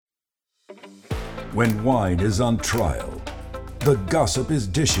When wine is on trial, the gossip is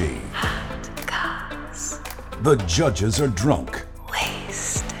dishy. The judges are drunk.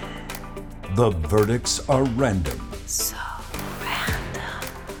 Wasted. The verdicts are random. So random.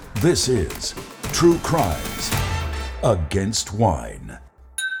 This is True Crimes Against Wine.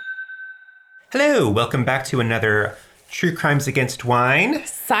 Hello, welcome back to another True Crimes Against Wine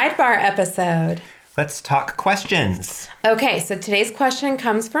Sidebar episode. Let's talk questions. Okay, so today's question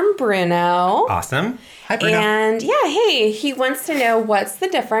comes from Bruno. Awesome. Hi, Bruno. And he wants to know what's the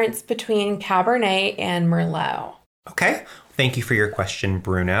difference between Cabernet and Merlot. Okay, thank you for your question,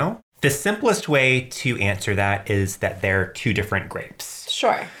 Bruno. The simplest way to answer that is that they're two different grapes.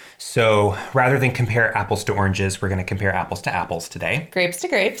 Sure. So rather than compare apples to oranges, we're going to compare apples to apples today. Grapes to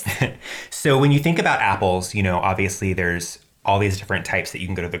grapes. So when you think about apples, obviously there's all these different types that you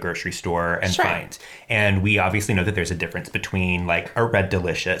can go to the grocery store and find. And we obviously know that there's a difference between like a Red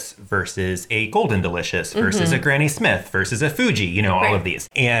Delicious versus a Golden Delicious versus a Granny Smith versus a Fuji, all of these.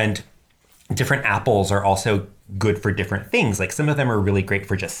 And different apples are also good for different things. Like some of them are really great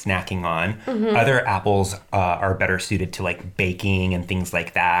for just snacking on. Other apples are better suited to like baking and things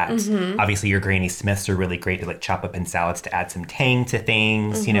like that. Obviously your Granny Smiths are really great to like chop up in salads to add some tang to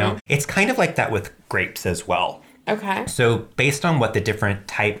things, It's kind of like that with grapes as well. Okay. So based on what the different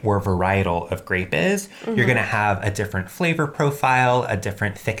type or varietal of grape is, you're going to have a different flavor profile, a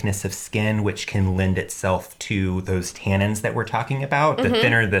different thickness of skin, which can lend itself to those tannins that we're talking about. The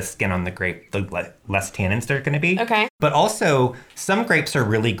thinner the skin on the grape, the less tannins there are going to be. Okay. But also, some grapes are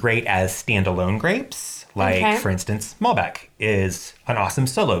really great as standalone grapes. Like, for instance, Malbec is an awesome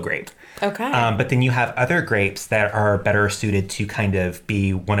solo grape. Okay. But then you have other grapes that are better suited to kind of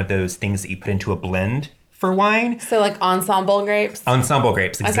be one of those things that you put into a blend for wine. So like ensemble grapes? Ensemble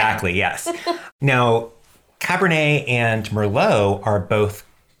grapes, exactly, yes. Now, Cabernet and Merlot are both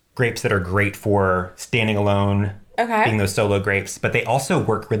grapes that are great for standing alone, being those solo grapes, but they also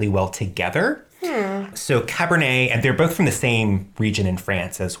work really well together. So Cabernet, and they're both from the same region in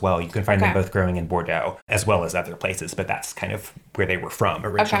France as well. You can find them both growing in Bordeaux, as well as other places, but that's kind of where they were from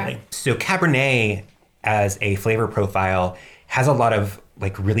originally. So Cabernet, as a flavor profile, has a lot of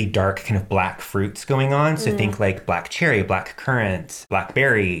like really dark kind of black fruits going on. So think like black cherry, black currant,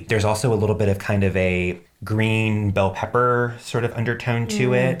 blackberry. There's also a little bit of kind of a green bell pepper sort of undertone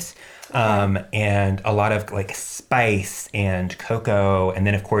to it. And a lot of like spice and cocoa. And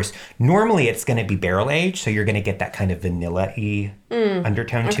then of course, normally it's going to be barrel aged. So you're going to get that kind of vanilla-y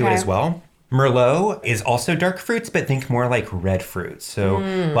undertone to it as well. Merlot is also dark fruits, but think more like red fruits. So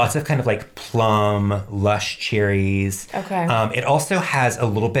lots of kind of like plum, lush cherries. It also has a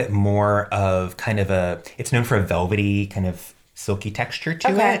little bit more of kind of it's known for a velvety kind of silky texture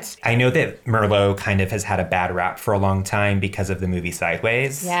to it. I know that Merlot kind of has had a bad rap for a long time because of the movie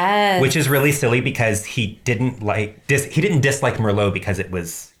Sideways. Yes. Which is really silly because he didn't dislike Merlot because it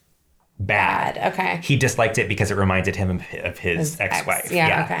was bad. Okay. He disliked it because it reminded him of his ex-wife.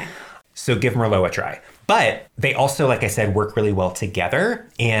 Yeah. Okay. So give Merlot a try. But they also, like I said, work really well together.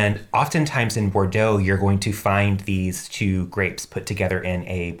 And oftentimes in Bordeaux, you're going to find these two grapes put together in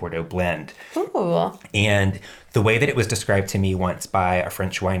a Bordeaux blend. Ooh. And the way that it was described to me once by a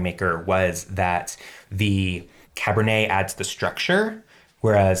French winemaker was that the Cabernet adds the structure,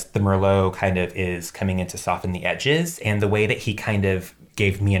 whereas the Merlot kind of is coming in to soften the edges. And the way that he kind of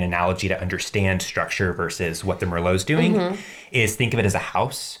gave me an analogy to understand structure versus what the Merlot's doing is think of it as a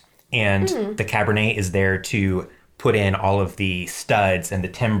house. And the Cabernet is there to put in all of the studs and the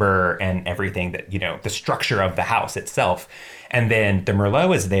timber and everything that, the structure of the house itself. And then the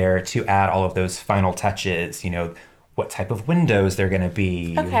Merlot is there to add all of those final touches, what type of windows they're going to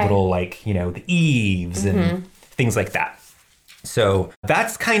be, little the eaves and things like that. So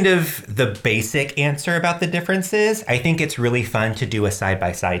that's kind of the basic answer about the differences. I think it's really fun to do a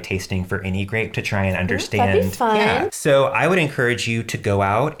side-by-side tasting for any grape to try and understand. That'd be fun. Yeah. So I would encourage you to go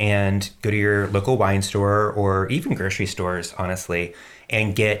out and go to your local wine store or even grocery stores, honestly,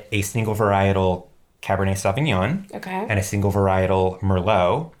 and get a single varietal Cabernet Sauvignon and a single varietal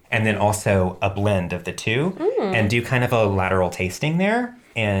Merlot, and then also a blend of the two, and do kind of a lateral tasting there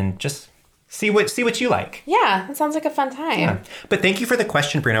and just see what you like. Yeah, that sounds like a fun time. Yeah. But thank you for the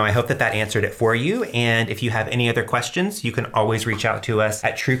question, Bruno. I hope that answered it for you. And if you have any other questions, you can always reach out to us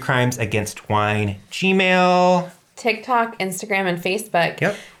at True Crimes Against Wine Gmail, TikTok, Instagram, and Facebook.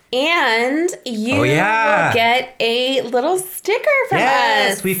 Yep. And you will get a little sticker from us.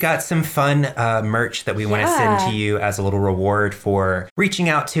 Yes, we've got some fun merch that we want to send to you as a little reward for reaching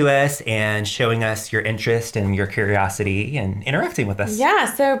out to us and showing us your interest and your curiosity and interacting with us.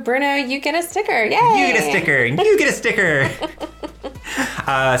 Yeah, so Bruno, you get a sticker. Yay! You get a sticker. You get a sticker.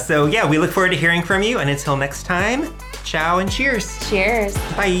 So yeah, we look forward to hearing from you. And until next time, ciao and cheers. Cheers.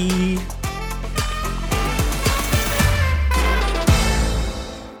 Bye.